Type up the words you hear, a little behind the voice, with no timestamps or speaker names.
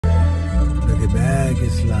it back,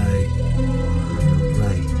 it's like,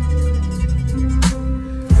 right.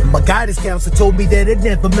 My guidance counselor told me that it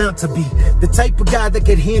never amount to be the type of guy that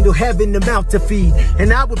could handle having a mouth to feed.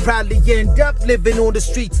 And I would probably end up living on the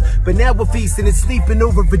streets, but now we're feasting and sleeping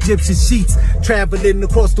over Egyptian sheets. Traveling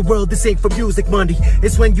across the world, this ain't for music money.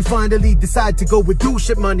 It's when you finally decide to go with do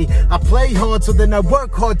shit money. I play hard, so then I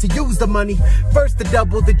work hard to use the money. First the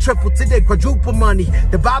double, then triple, to then quadruple money.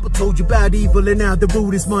 The Bible told you about evil, and now the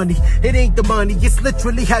root is money. It ain't the money, it's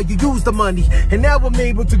literally how you use the money. And now I'm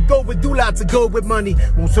able to go and do lots of good with money.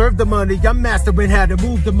 Won't serve the money, I'm mastering how to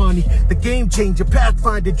move the money. The game changer,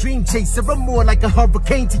 pathfinder, dream chaser. I'm more like a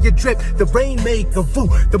hurricane to your drip, the rainmaker, fool,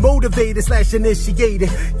 the motivator slash initiator.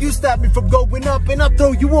 You stop me from going up and I'll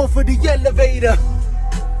throw you off of the elevator.